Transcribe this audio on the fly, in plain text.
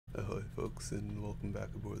folks, and welcome back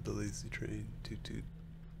aboard the Lazy Train, toot toot.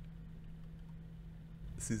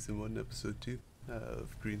 Season 1, Episode 2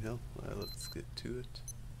 of Green Hill. Let's get to it.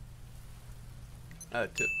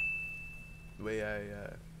 Tip. The way I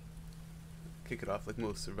kick it off, like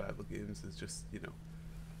most survival games, is just,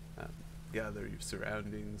 gather your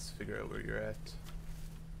surroundings, figure out where you're at.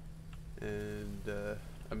 And,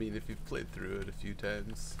 I mean, if you've played through it a few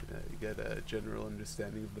times, you get a general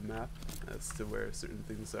understanding of the map as to where certain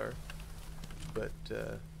things are. But,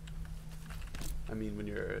 I mean, when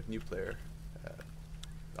you're a new player,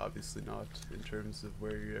 obviously not in terms of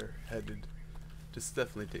where you're headed. Just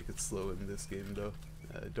definitely take it slow in this game, though.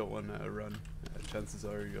 Don't want to run. Chances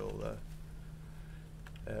are you'll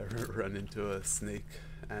run into a snake,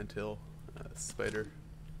 anthill, spider,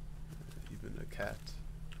 even a cat,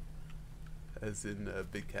 as in a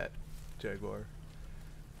big cat, jaguar,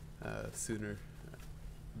 sooner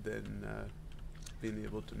than being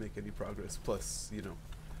able to make any progress. Plus,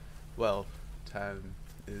 while time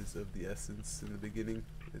is of the essence in the beginning,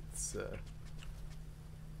 it's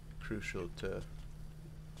crucial to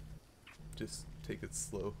just take it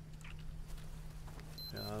slow.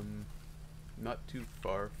 Not too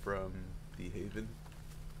far from the Haven,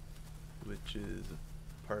 which is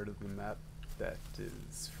a part of the map that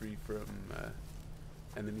is free from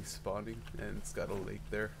enemy spawning, and it's got a lake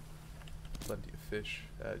there, plenty of fish.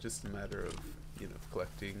 Just a matter of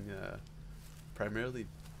collecting primarily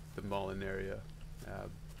the Mollinaria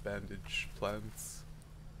bandage plants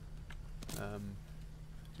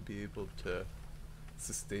to be able to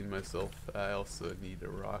sustain myself. I also need a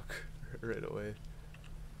rock right away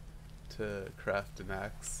to craft an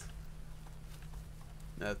axe.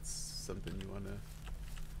 That's something you want to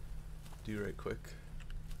do right quick.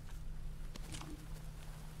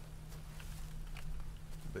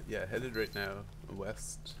 But yeah, headed right now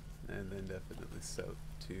west, and then definitely south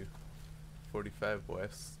to 45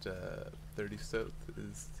 west, 30 south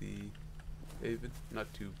is the Haven.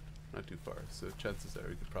 Not too far, so chances are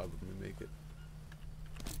we could probably make it.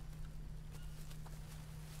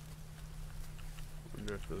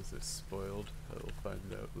 Wonder if those are spoiled. I will find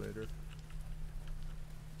out later.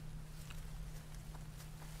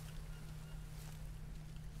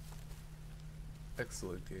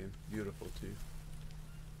 Excellent game, beautiful too.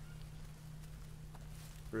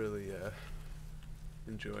 Really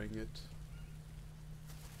enjoying it.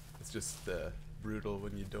 It's just brutal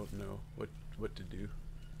when you don't know what to do.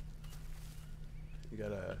 You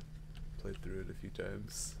gotta play through it a few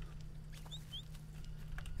times,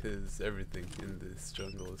 because everything in this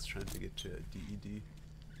jungle is trying to get you a DED.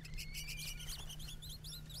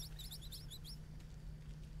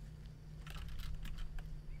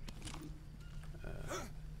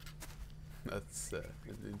 That's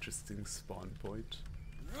an interesting spawn point.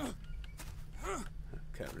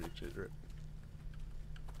 Can't reach it, right?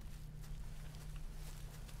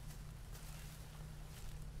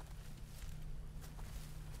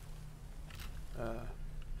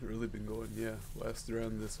 Really been going, west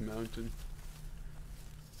around this mountain.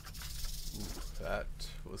 Ooh, that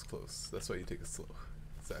was close. That's why you take it slow.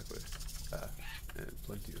 Exactly. And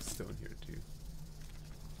plenty of stone here too.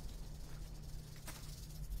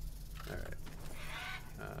 Alright.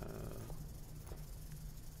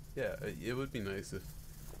 Yeah, it would be nice if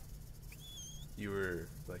you were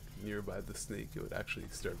like nearby the snake. It would actually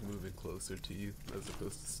start moving closer to you as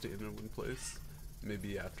opposed to staying in one place.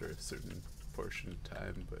 Maybe after a certain portion of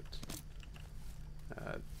time, but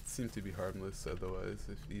it seemed to be harmless otherwise,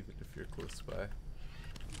 even if you're close by.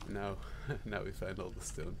 Now we find all the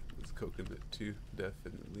stone. There's coconut too.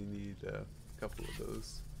 Definitely need a couple of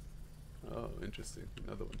those. Oh, interesting.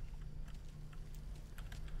 Another one.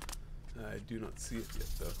 I do not see it yet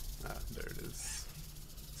though. There it is.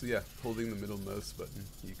 So yeah, holding the middle mouse button,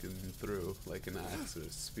 you can throw like an axe or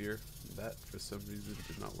a spear. That for some reason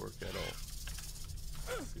did not work at all.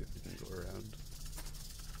 Let's see if we can go around.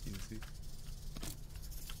 Easy.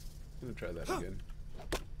 I'm gonna try that again.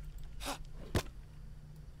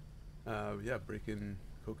 Yeah, break in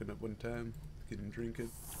coconut one time. You can drink it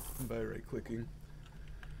by right clicking.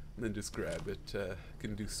 And then just grab it.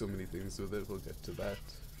 Can do so many things with it. We'll get to that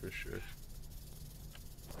for sure.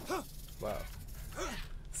 Wow.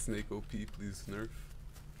 Snake OP, please nerf.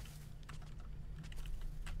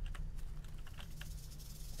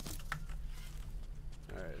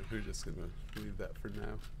 Alright, we're just gonna leave that for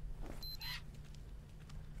now.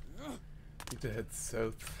 Need to head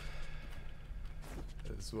south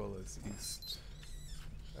as well as east.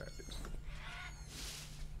 Alright.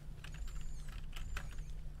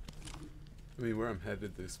 I mean, where I'm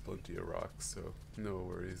headed there's plenty of rocks, so no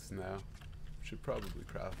worries now. Should probably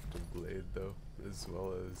craft a blade though, as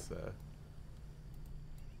well as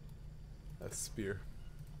a spear.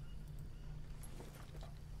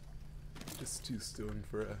 Just 2 stone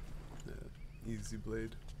for a easy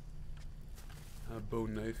blade. A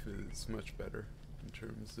bone knife is much better in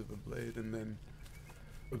terms of a blade, and then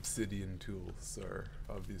obsidian tools are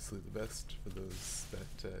obviously the best for those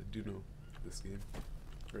that do know this game.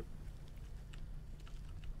 Rip.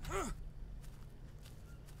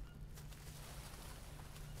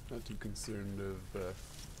 Not too concerned of,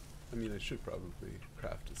 I mean, I should probably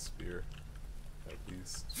craft a spear, at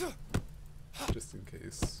least, just in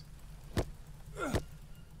case.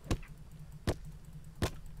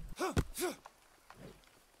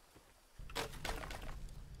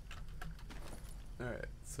 Alright,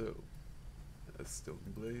 so, a stone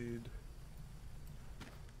blade,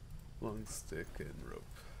 long stick, and rope.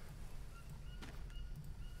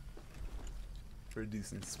 For a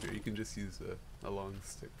decent spear, you can just use a long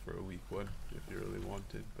stick for a weak one if you really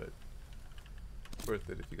wanted, but worth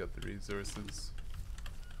it if you got the resources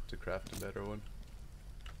to craft a better one.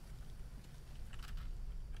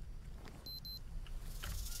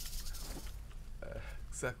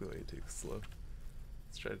 Exactly why you take it slow.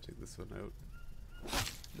 Let's try to take this one out.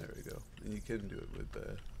 There we go. And you can do it with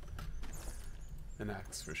an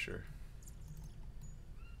axe for sure.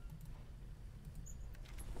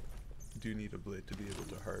 You do need a blade to be able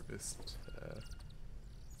to harvest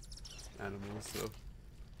animals though.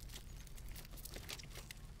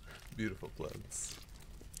 Beautiful plants.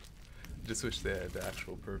 Just wish they had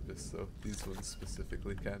actual purpose though. These ones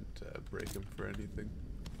specifically can't break them for anything.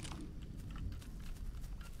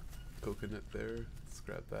 Coconut there, let's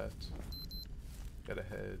grab that. Gotta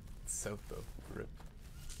head south though, rip.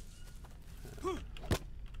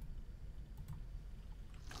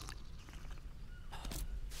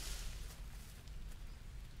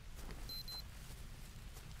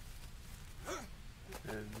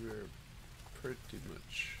 And we're pretty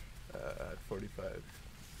much at 45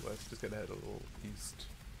 west, just gotta head a little east.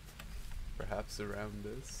 Perhaps around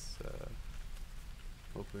this,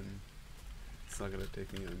 hoping it's not gonna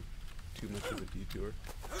take me on too much of a detour.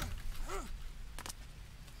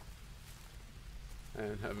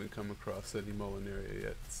 And haven't come across any Mullen area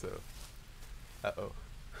yet, so uh-oh.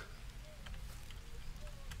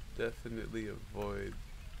 Definitely avoid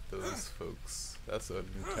those folks. That's an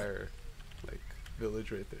entire like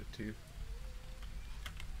village right there too.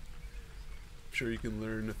 I'm sure you can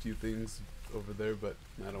learn a few things over there, but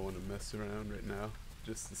I don't want to mess around right now,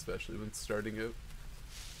 just especially when starting out.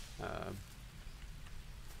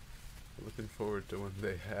 Looking forward to when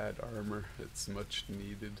they had armor. It's much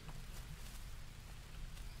needed.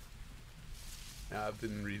 I've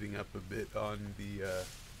been reading up a bit on the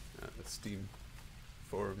Steam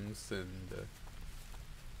forums, and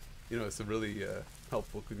you know, it's a really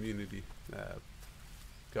helpful community.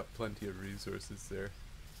 Got plenty of resources there.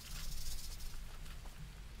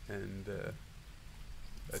 And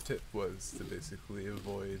a tip was to basically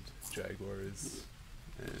avoid jaguars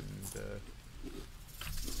and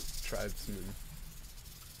tribesmen,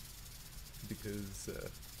 because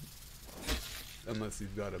unless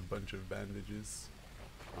you've got a bunch of bandages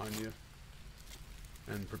on you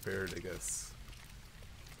and prepared, I guess,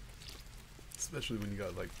 especially when you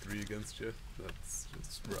got like 3 against you, that's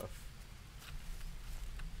just rough.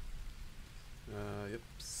 Yep,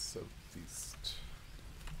 southeast.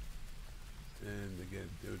 And again,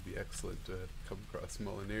 it would be excellent to come across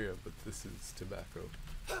Mullen area, but this is tobacco.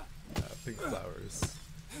 Pink flowers.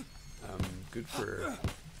 Good for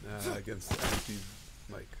against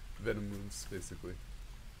venom wounds, basically.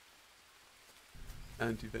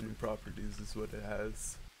 Anti-venom properties is what it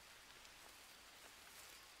has.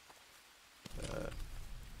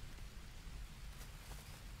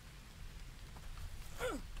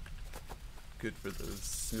 Good for those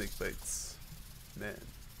snake bites. Man,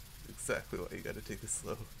 exactly why you gotta take it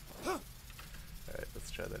slow. Alright,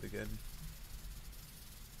 let's try that again.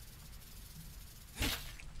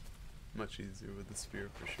 Much easier with the spear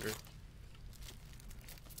for sure.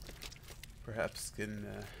 Perhaps can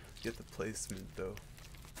get the placement though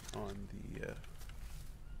on the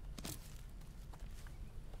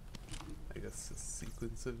I guess the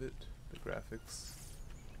sequence of it, the graphics.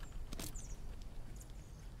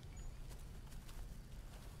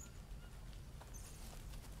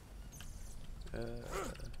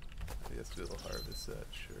 I guess we'll harvest that,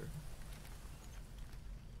 sure.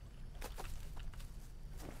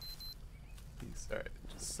 Alright,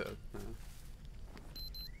 just south now.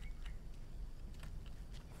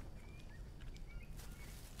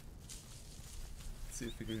 Let's see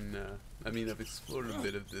if we can, I mean, I've explored a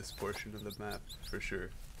bit of this portion of the map, for sure.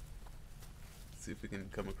 Let's see if we can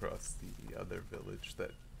come across the other village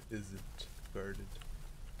that isn't guarded.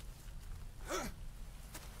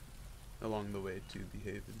 along the way to the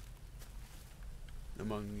haven.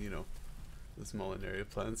 Among, you know, the small area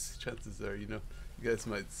plants, chances are, you know, you guys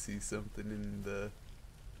might see something in the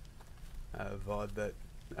VOD that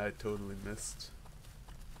I totally missed.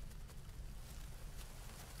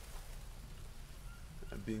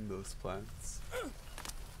 Being those plants.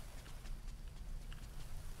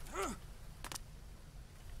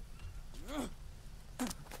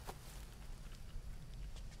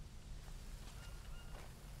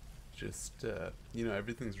 Just, you know,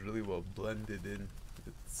 everything's really well blended in.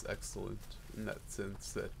 It's excellent in that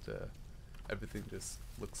sense that everything just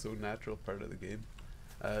looks so natural, part of the game.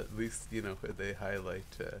 At least, you know, they highlight,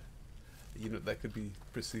 you know, that could be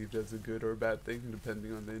perceived as a good or bad thing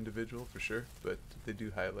depending on the individual for sure, but they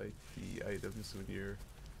do highlight the items when you're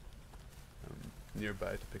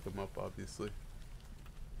nearby to pick them up, obviously.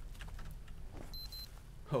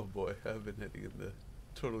 Oh boy, I've been heading in the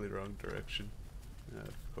totally wrong direction.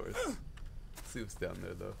 Of course. Let's see what's down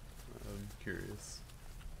there though. I'm curious.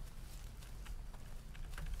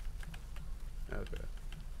 Okay.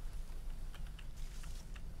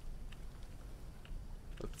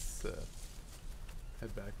 Let's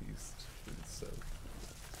head back east and south.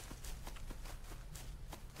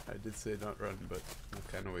 I did say not run, but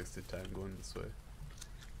I kinda wasted time going this way.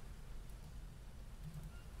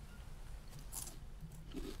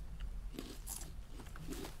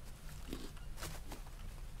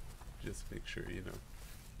 Just make sure, you know,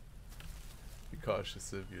 be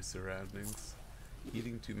cautious of your surroundings.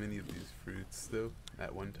 Eating too many of these fruits, though,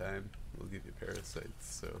 at one time will give you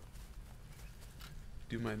parasites, so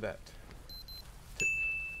do mind that tip.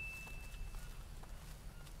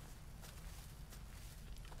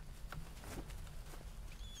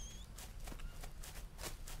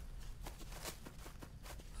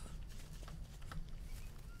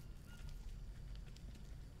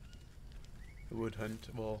 I would hunt,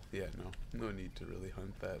 well, yeah, no need to really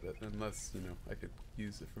hunt that, unless, you know, I could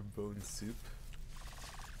use it for bone soup.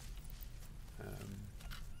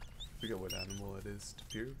 Forget what animal it is to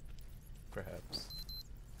peer, perhaps.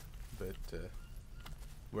 But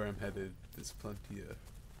where I'm headed, there's plenty of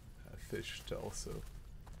fish to also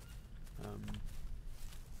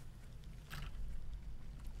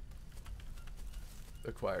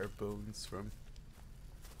acquire bones from.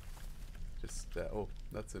 Just, oh,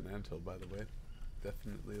 that's an anthill, by the way.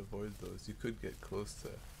 Definitely avoid those. You could get close to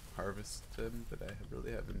harvest them, but I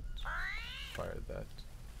really haven't fired that.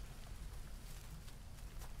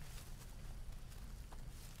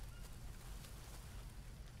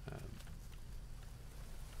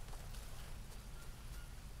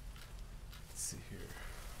 Let's see here.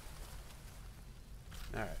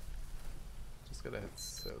 Alright. Just gotta head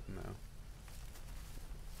south now.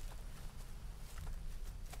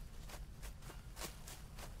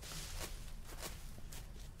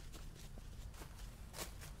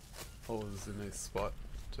 Always a nice spot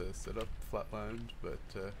to set up flatland, but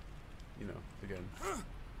you know, again,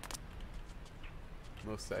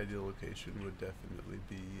 most ideal location would definitely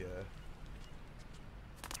be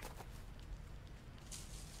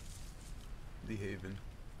the haven.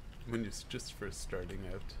 When you're just first starting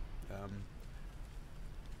out, you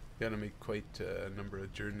gotta make quite a number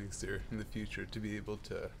of journeys there in the future to be able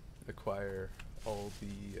to acquire all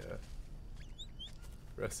the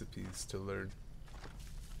recipes to learn.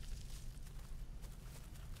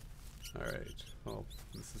 Alright, well,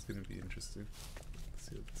 this is going to be interesting. Let's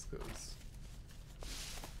see how this goes.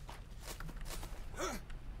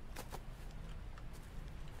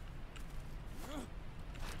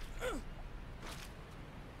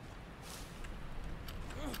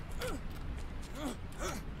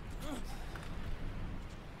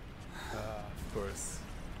 Of course.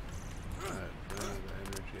 Run out of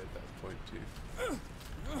energy at that point too.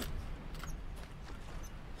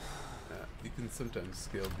 You can sometimes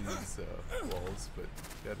scale these walls, but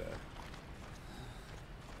you gotta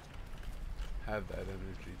have that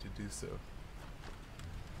energy to do so.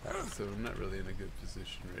 So I'm not really in a good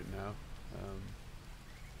position right now.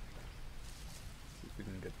 See if we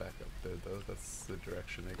can get back up there though. That's the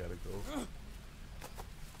direction I gotta go.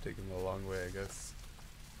 Taking the long way, I guess.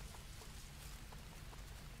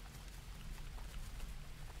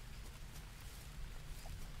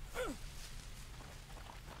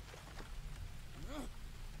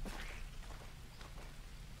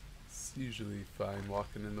 Usually fine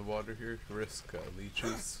walking in the water here. Risk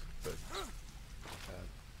leeches, but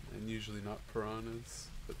and usually not piranhas,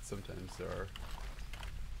 but sometimes there are.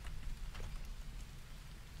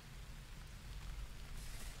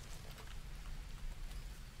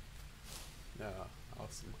 Yeah,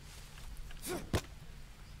 awesome.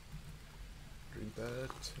 Drink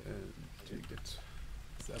that and take it.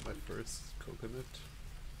 Is that my first coconut?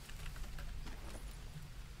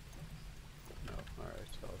 No,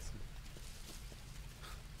 alright, awesome.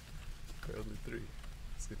 Only 3.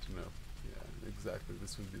 It's good to know. Yeah, exactly,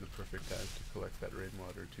 this would be the perfect time to collect that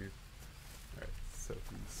rainwater too. Alright,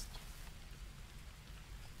 southeast.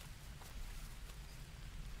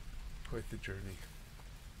 Quite the journey.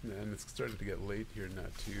 And it's starting to get late here now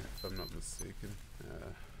too, if I'm not mistaken.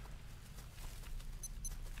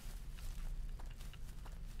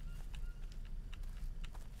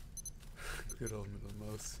 Good old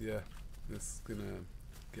middle mouse, yeah. This is gonna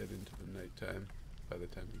get into the nighttime by the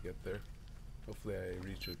time you get there. Hopefully I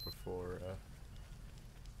reach it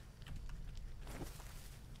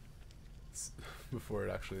before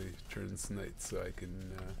it actually turns night, so I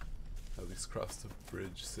can at least cross the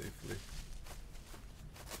bridge safely.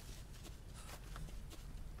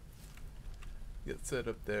 Get set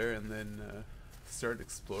up there and then start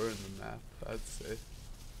exploring the map, I'd say.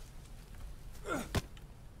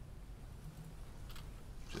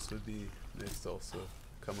 Just would be nice to also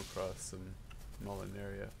come across some Mullen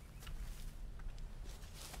area.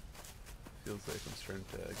 Feels like I'm starting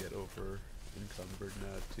to get over encumbered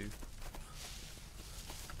now too.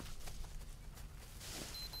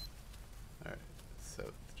 Alright,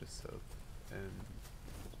 south, just south, and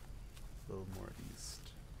a little more east.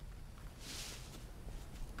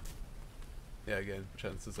 Yeah, again,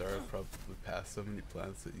 chances are I'll probably pass so many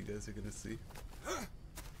plants that you guys are gonna see.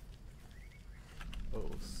 Oh,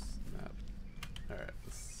 snap. Alright,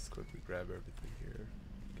 let's quickly grab everything here.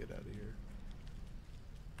 Get out of here.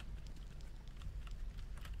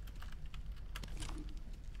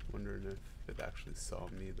 Wondering if it actually saw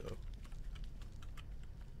me though.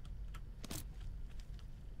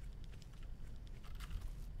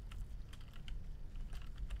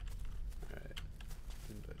 Alright, I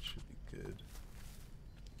think that should be good.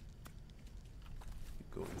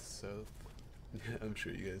 Keep going south. Yeah, I'm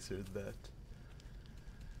sure you guys heard that.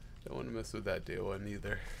 Don't want to mess with that day one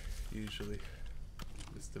either, usually.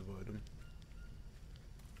 Just avoid them.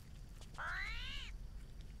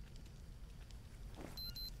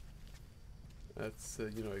 That's,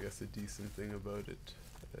 you know, I guess a decent thing about it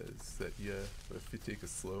is that if you take it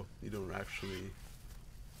slow, you don't actually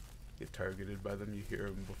get targeted by them. You hear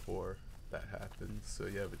them before that happens, so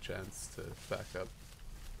you have a chance to back up.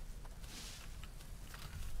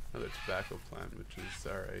 Another tobacco plant, which is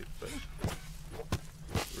alright, but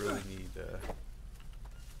really need that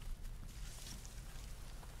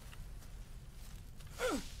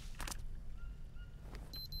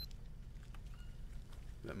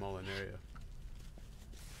Mullen area.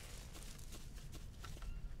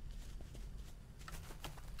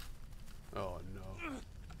 Oh no,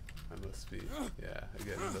 I must be, yeah,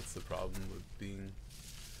 again, that's the problem with being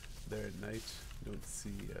there at night. You don't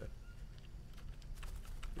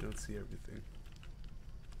see everything.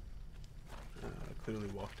 I clearly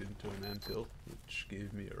walked into an anthill, which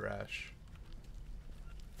gave me a rash.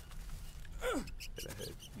 Get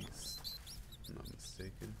ahead east, if I'm not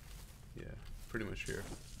mistaken. Yeah, pretty much here.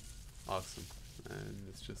 Awesome. And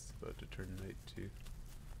it's just about to turn night too.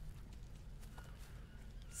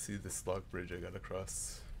 See this log bridge I got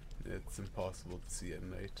across? It's impossible to see at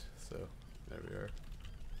night, so there we are.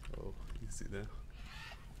 Oh, easy now.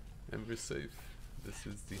 And we're safe. This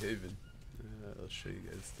is the haven. I'll show you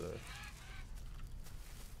guys the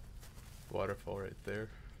waterfall right there.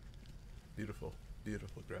 Beautiful,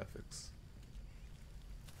 beautiful graphics.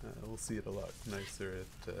 We'll see it a lot nicer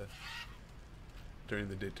at during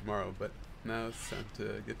the day tomorrow, but now it's time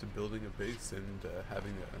to get to building a base and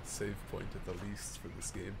having a save point at the least for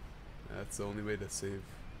this game. That's the only way to save,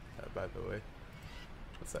 by the way.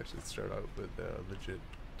 Let's actually start out with a legit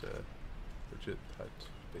hut,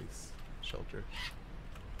 base, shelter.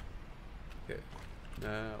 Okay,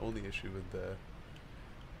 only issue with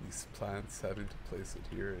these plants having to place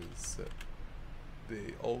it here is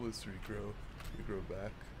they always regrow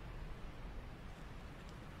back.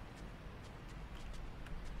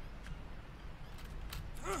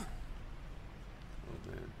 Oh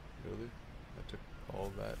man, really? That took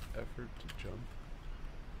all that effort to jump?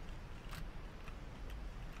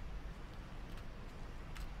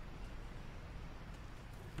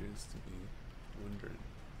 Appears to be wondering.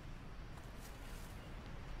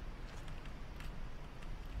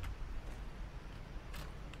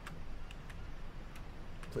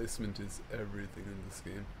 Placement is everything in this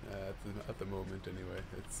game, at the moment anyway.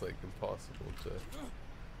 It's like impossible to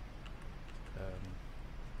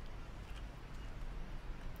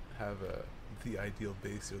have the ideal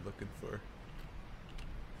base you're looking for.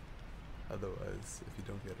 Otherwise, if you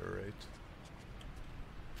don't get it right.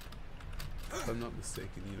 If I'm not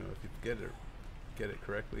mistaken, you know, if you get get it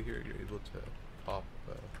correctly here, you're able to pop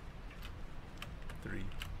 3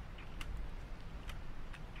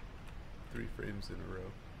 frames in a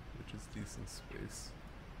row, which is decent space.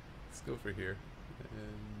 Let's go for here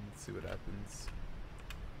and see what happens.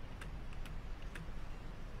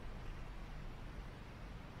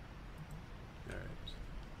 Alright.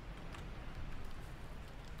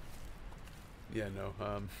 Yeah, no,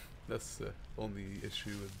 that's the only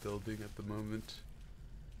issue with building at the moment,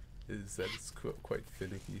 is that it's quite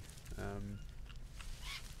finicky.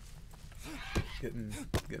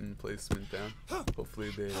 Getting placement down.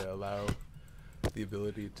 Hopefully they allow the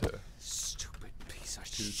ability to stupid piece of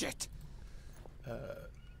shit.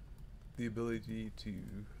 The ability to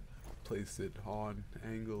place it on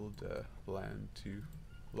angled land to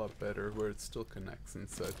a lot better, where it still connects and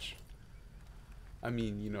such. I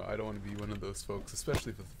mean, you know, I don't want to be one of those folks,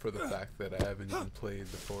 especially for the fact that I haven't even played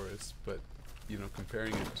the Forest, but, you know,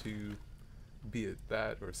 comparing it to, be it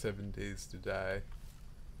that or 7 Days to Die,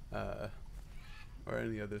 or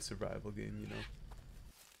any other survival game, you know,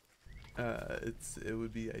 it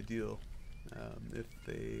would be ideal if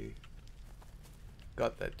they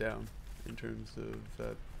got that down in terms of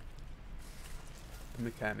the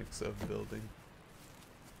mechanics of building.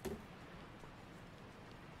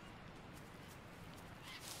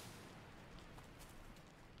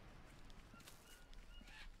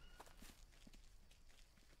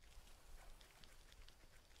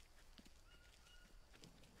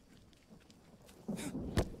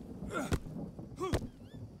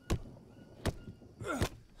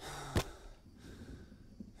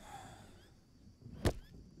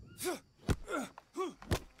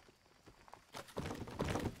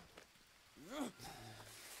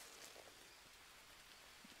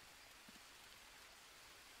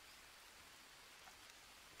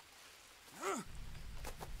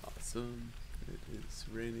 Awesome. It is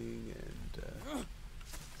raining and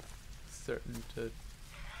starting to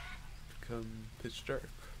become pitch dark.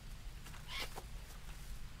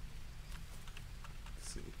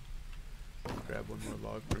 Let's see. Grab one more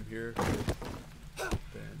log from here.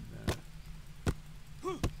 Then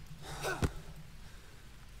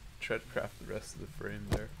try to craft the rest of the frame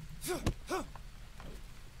there.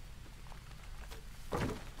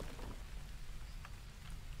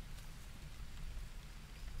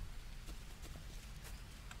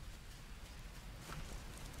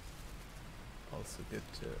 Also get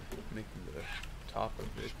to making the top of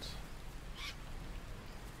it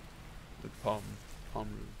with palm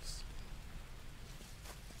roofs.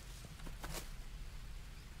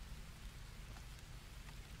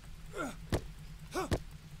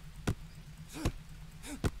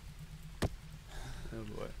 Oh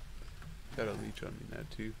boy, got a leech on me now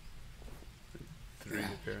too. 3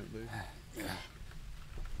 apparently.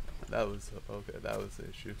 That was okay. That was the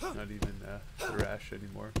issue. Not even the rash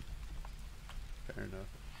anymore. Fair enough.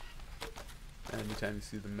 Anytime you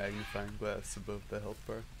see the magnifying glass above the health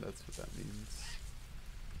bar, that's what that means.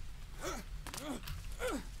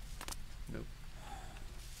 Nope.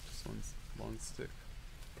 Just one long stick.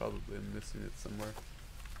 Probably I'm missing it somewhere.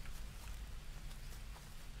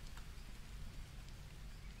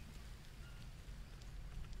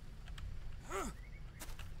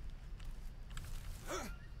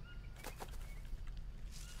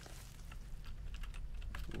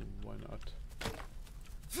 Ooh, why not?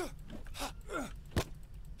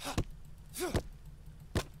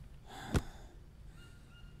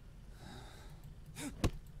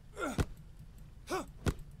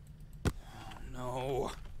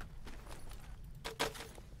 No.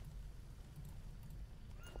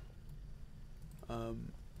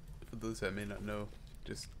 For those that may not know,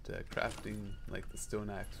 just crafting like the stone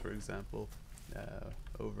axe, for example,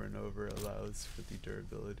 over and over allows for the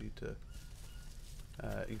durability to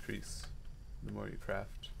increase the more you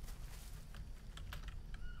craft.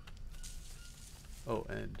 Oh,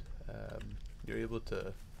 and you're able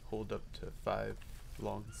to hold up to 5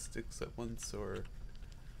 long sticks at once, or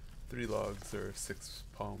 3 logs, or 6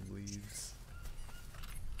 palm leaves.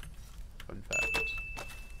 Fun fact.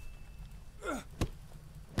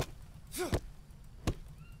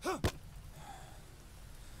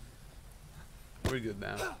 We're good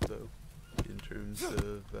now, though, in terms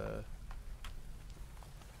of a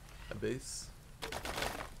base.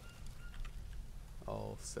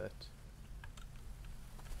 All set.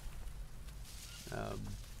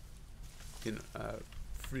 You know,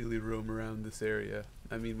 freely roam around this area.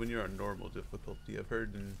 I mean, when you're on normal difficulty, I've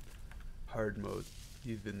heard in hard mode,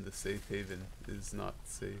 even the safe haven is not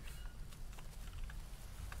safe.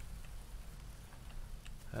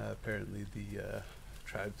 Apparently the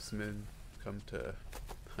tribesmen come to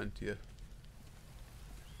hunt you.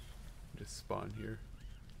 just spawn here.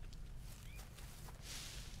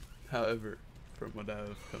 However, from what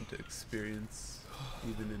I've come to experience,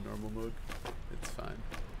 even in normal mode, it's fine.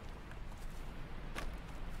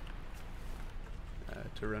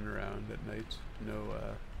 To run around at night,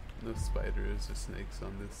 no spiders or snakes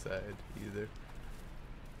on this side either.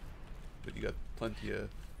 But you got plenty of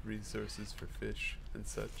resources for fish and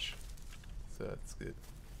such, so that's good.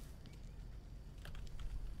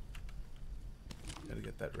 Gotta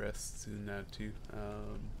get that rest soon now too.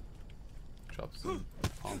 Chop some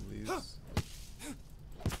palm leaves.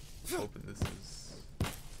 Hoping this is...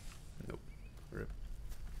 Nope. Rip.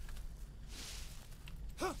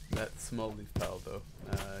 That small leaf pile though,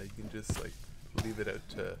 you can just like leave it out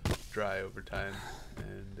to dry over time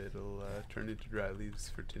and it'll turn into dry leaves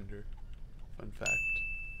for tinder. Fun fact.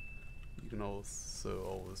 You can also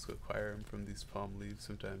always acquire them from these palm leaves.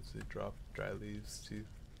 Sometimes they drop dry leaves too.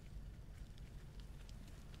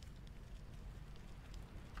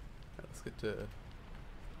 Let's get to...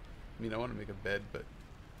 I mean, I want to make a bed, but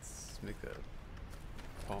let's make a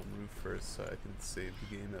palm roof first so I can save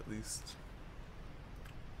the game at least.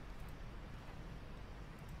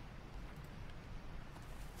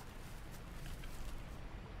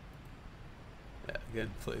 Yeah,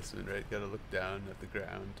 again, placement, right? Gotta look down at the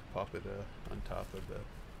ground to pop it on top of the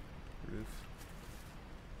roof.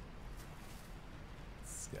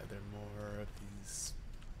 Let's gather more of these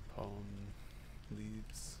palm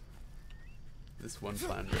leaves. This one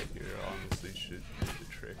plant right here honestly should do the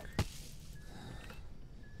trick.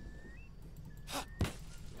 I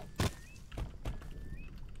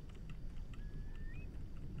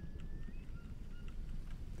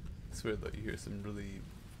swear though, you hear some really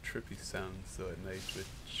trippy sounds though at night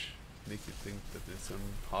which make you think that there's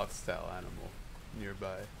some hostile animal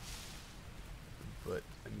nearby. But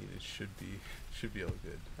I mean, it should be all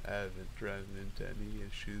good. I haven't run into any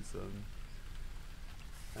issues on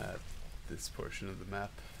this portion of the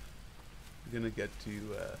map. I'm gonna get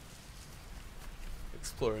to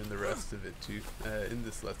exploring the rest of it too in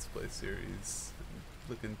this Let's Play series. I'm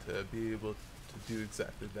looking to be able to do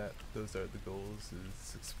exactly that. Those are the goals: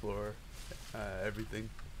 is explore everything,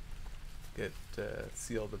 get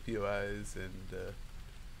see all the POIs and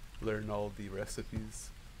learn all the recipes,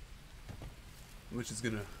 which is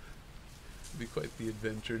gonna be quite the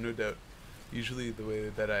adventure, no doubt. Usually the way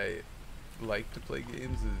that I like to play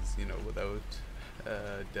games is, you know, without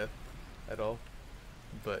death at all,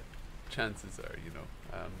 but chances are, you know,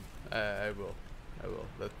 I will.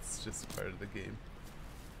 That's just part of the game.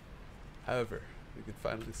 However, we can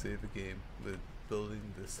finally save the game with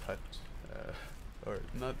building this hut, or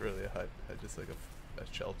not really a hut, just like a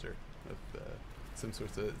shelter of some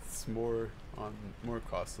sort. So it's more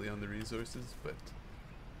costly on the resources, but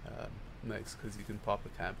nice because you can pop a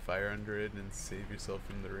campfire under it and save yourself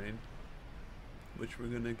from the rain, which we're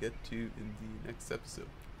gonna get to in the next episode.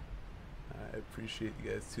 I appreciate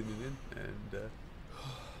you guys tuning in, and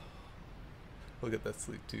we'll get that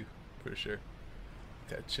sleep too, for sure.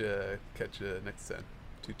 Catch ya next time.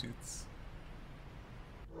 Toot toots.